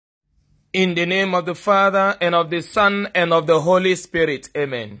In the name of the Father, and of the Son, and of the Holy Spirit.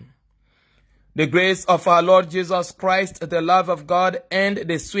 Amen. The grace of our Lord Jesus Christ, the love of God, and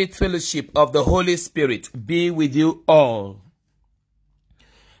the sweet fellowship of the Holy Spirit be with you all.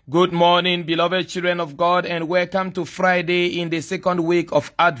 Good morning, beloved children of God, and welcome to Friday in the second week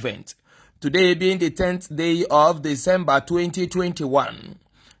of Advent. Today being the 10th day of December 2021.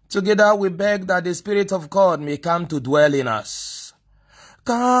 Together we beg that the Spirit of God may come to dwell in us.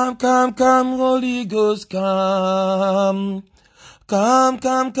 Come, come, come, Holy Ghost, come. Come,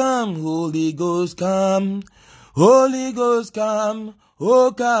 come, come, Holy Ghost, come. Holy Ghost, come.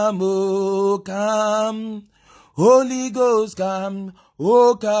 Oh, come, oh, come. Holy Ghost, come.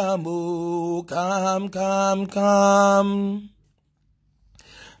 Oh, come, oh, come, come, come.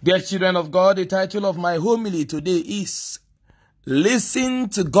 Dear children of God, the title of my homily today is Listen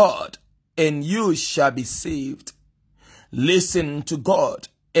to God, and you shall be saved. Listen to God,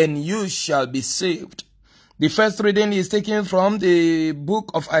 and you shall be saved. The first reading is taken from the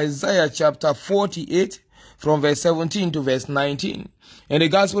book of Isaiah chapter 48, from verse 17 to verse 19. And the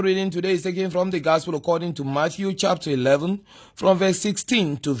gospel reading today is taken from the gospel according to Matthew chapter 11, from verse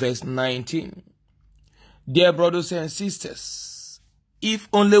 16 to verse 19. Dear brothers and sisters, if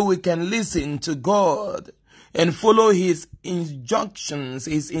only we can listen to God and follow His injunctions,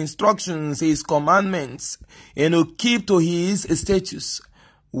 His instructions, His commandments, and to keep to His statutes,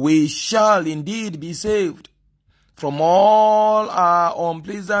 we shall indeed be saved from all our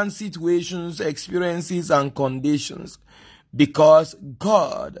unpleasant situations, experiences, and conditions, because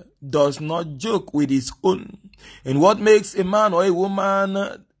God does not joke with His own. And what makes a man or a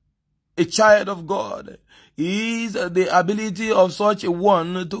woman a child of God is the ability of such a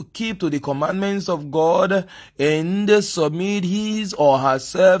one to keep to the commandments of God and submit his or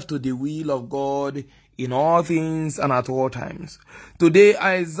herself to the will of God in all things and at all times. Today,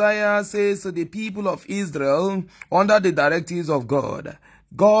 Isaiah says to the people of Israel, under the directives of God,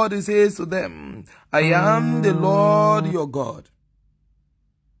 God says to them, I am the Lord your God,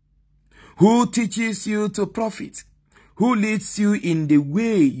 who teaches you to profit, who leads you in the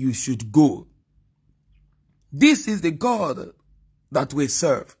way you should go. This is the God that we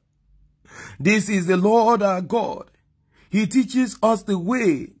serve. This is the Lord our God. He teaches us the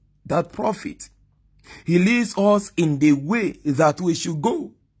way that profit. He leads us in the way that we should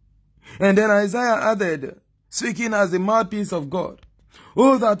go. And then Isaiah added, speaking as the mouthpiece of God,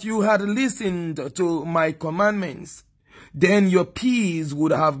 oh, that you had listened to my commandments, then your peace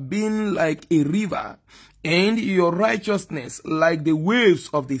would have been like a river, and your righteousness like the waves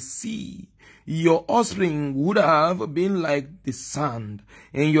of the sea. Your offspring would have been like the sand,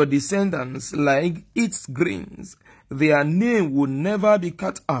 and your descendants like its grains. Their name would never be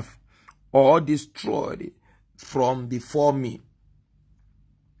cut off or destroyed from before me.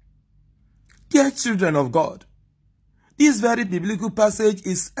 Dear children of God, this very biblical passage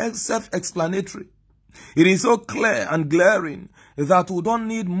is self-explanatory. It is so clear and glaring that we don't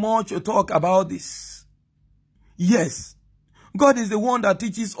need much to talk about this. Yes, God is the one that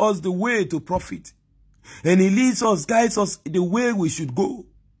teaches us the way to profit. And He leads us, guides us the way we should go.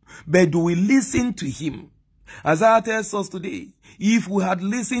 But do we listen to Him? Isaiah tells us today, if we had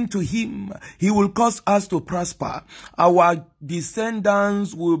listened to Him, He will cause us to prosper. Our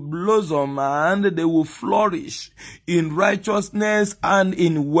descendants will blossom and they will flourish in righteousness and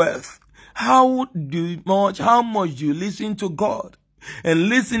in wealth. How much you listen to God? And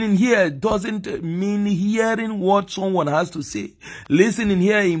listening here doesn't mean hearing what someone has to say. Listening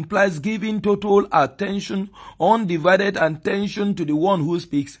here implies giving total attention, undivided attention to the one who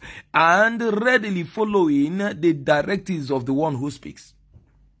speaks, and readily following the directives of the one who speaks.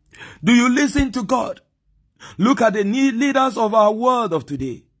 Do you listen to God? Look at the leaders of our world of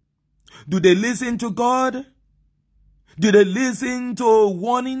today. Do they listen to God? Do they listen to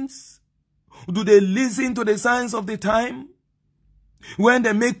warnings? Do they listen to the signs of the time? When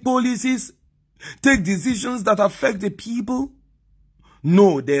they make policies, take decisions that affect the people?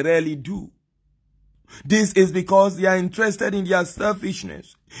 No, they rarely do. This is because they are interested in their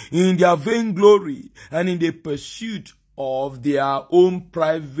selfishness, in their vainglory, and in the pursuit of their own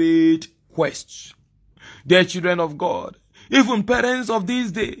private quests. Dear children of God, even parents of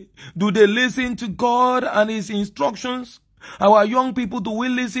this day, do they listen to God and His instructions? Our young people, do we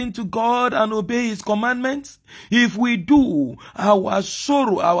listen to God and obey His commandments? If we do, our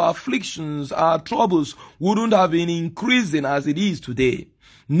sorrow, our afflictions, our troubles wouldn't have been increasing as it is today.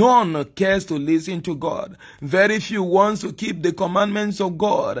 None cares to listen to God. Very few wants to keep the commandments of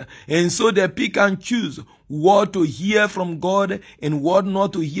God. And so they pick and choose what to hear from God and what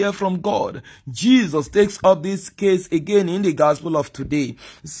not to hear from God. Jesus takes up this case again in the gospel of today,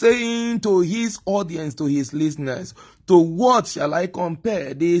 saying to his audience, to his listeners, to what shall I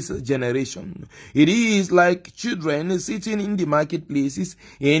compare this generation? It is like children sitting in the marketplaces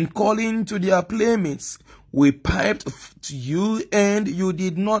and calling to their playmates. We piped to you and you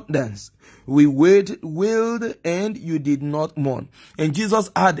did not dance. We wailed and you did not mourn. And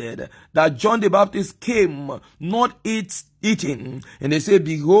Jesus added that John the Baptist came not eating. And they say,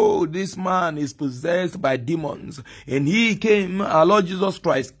 behold, this man is possessed by demons. And he came, our Lord Jesus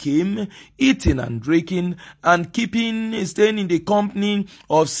Christ came, eating and drinking and staying in the company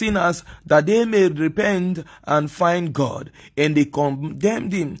of sinners, that they may repent and find God. And they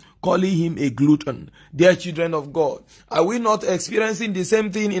condemned him, calling him a glutton. Dear children of God, are we not experiencing the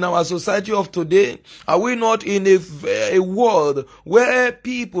same thing in our society of today? Are we not in a world where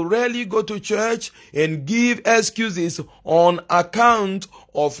people rarely go to church and give excuses on account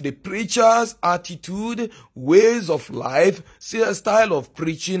of the preacher's attitude, ways of life, style of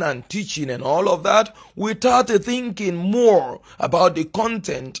preaching and teaching and all of that, without thinking more about the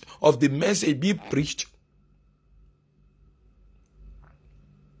content of the message being preached?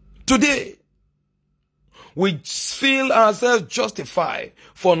 Today, we feel ourselves justified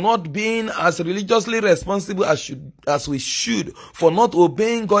for not being as religiously responsible as we should, for not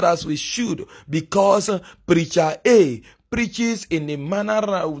obeying God as we should, because preacher A preaches in a manner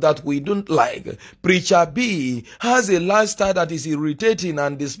that we don't like. Preacher B has a lifestyle that is irritating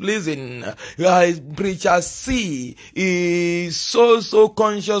and displeasing. Preacher C is so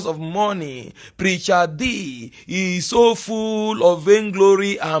conscious of money. Preacher D is so full of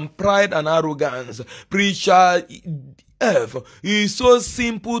vainglory and pride and arrogance. Preacher F is so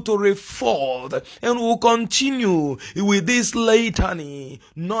simple to refold, and we'll continue with this litany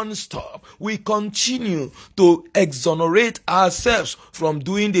non-stop. We continue to exonerate ourselves from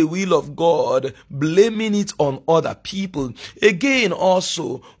doing the will of God, blaming it on other people. Again,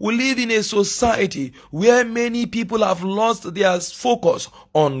 also, we live in a society where many people have lost their focus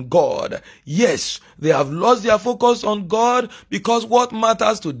on God. Yes, they have lost their focus on God because what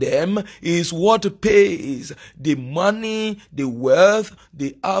matters to them is what pays. The money, the wealth,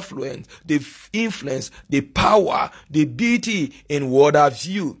 the affluence, the influence, the power, the beauty, and what have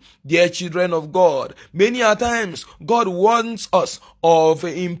you. Dear children of God, many a times God warns us of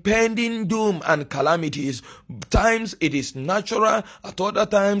impending doom and calamities. Times it is natural, at other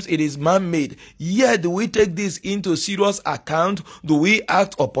times it is man-made. Yet do we take this into serious account? Do we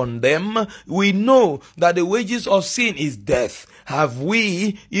act upon them? We know that the wages of sin is death. Have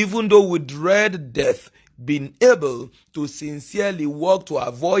we, even though we dread death, been able to sincerely work to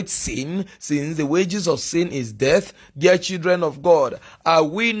avoid sin, since the wages of sin is death? Dear children of God, are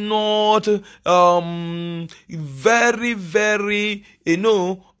we not very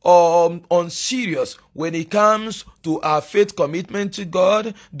unserious when it comes to our faith commitment to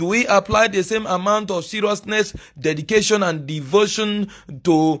God? Do we apply the same amount of seriousness, dedication, and devotion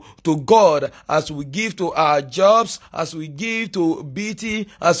to God as we give to our jobs, as we give to beauty,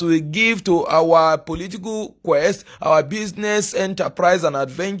 as we give to our political quest, our business enterprise and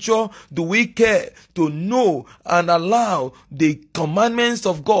adventure? Do we care to know and allow the commandments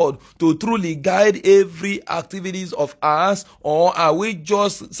of God to truly guide every activities of ours, or are we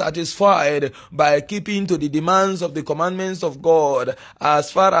just satisfied by keeping to the demands of the commandments of God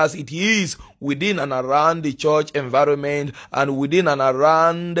as far as it is within and around the church environment and within and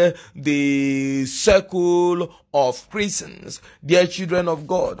around the circle of Christians? Dear children of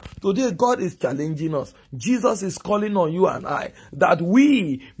God, today God is challenging us. Jesus is calling on you and I that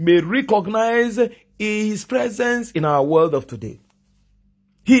we may recognize His presence in our world of today.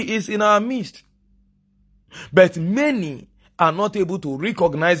 He is in our midst. But many are not able to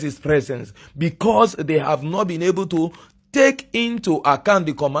recognize His presence because they have not been able to take into account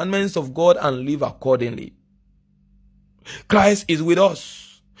the commandments of God and live accordingly. Christ is with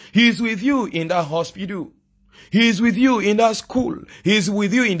us. He is with you in that hospital. He is with you in that school. He is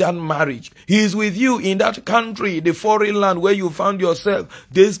with you in that marriage. He is with you in that country, the foreign land where you found yourself,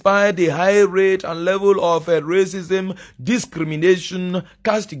 despite the high rate and level of racism, discrimination,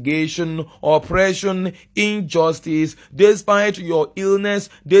 castigation, oppression, injustice, despite your illness,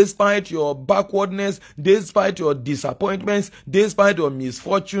 despite your backwardness, despite your disappointments, despite your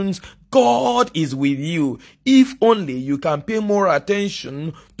misfortunes. God is with you. If only you can pay more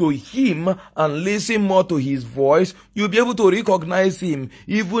attention to him and listen more to his voice, you'll be able to recognize him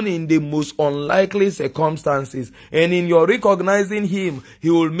even in the most unlikely circumstances. And in your recognizing him, he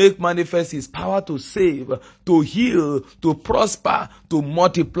will make manifest his power to save, to heal, to prosper, to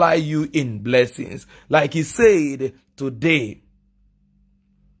multiply you in blessings. Like he said today,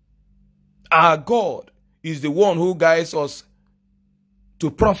 our God is the one who guides us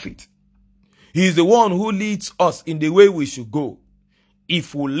to profit. He is the one who leads us in the way we should go.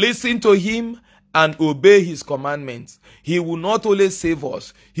 If we listen to him and obey his commandments, he will not only save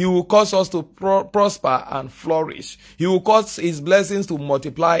us, he will cause us to prosper and flourish. He will cause his blessings to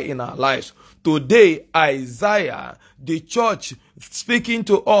multiply in our lives. Today, Isaiah, the church speaking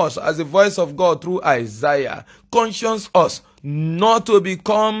to us as the voice of God through Isaiah, cautions us not to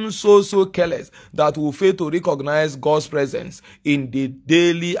become so careless that we fail to recognize God's presence in the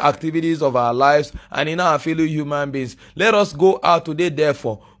daily activities of our lives and in our fellow human beings. Let us go out today,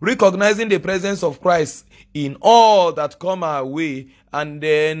 therefore, recognizing the presence of Christ in all that come our way, and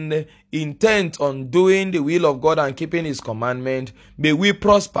then intent on doing the will of God and keeping his commandment. May we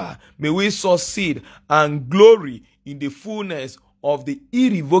prosper, may we succeed and glory in the fullness of the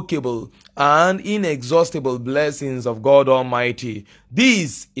irrevocable and inexhaustible blessings of God Almighty.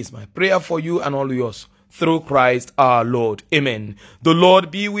 This is my prayer for you and all yours through Christ our Lord. Amen. The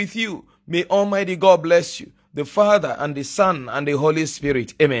Lord be with you. May Almighty God bless you, the Father and the Son and the Holy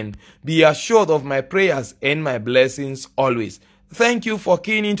Spirit. Amen. Be assured of my prayers and my blessings always. Thank you for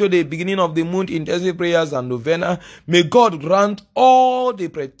keying into the beginning of the month intensive prayers and novena. May God grant all the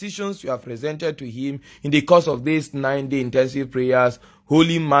petitions you have presented to him in the course of these 9-day intensive prayers,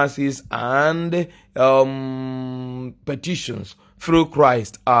 holy masses, and petitions through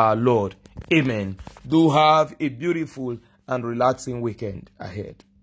Christ our Lord. Amen. Do have a beautiful and relaxing weekend ahead.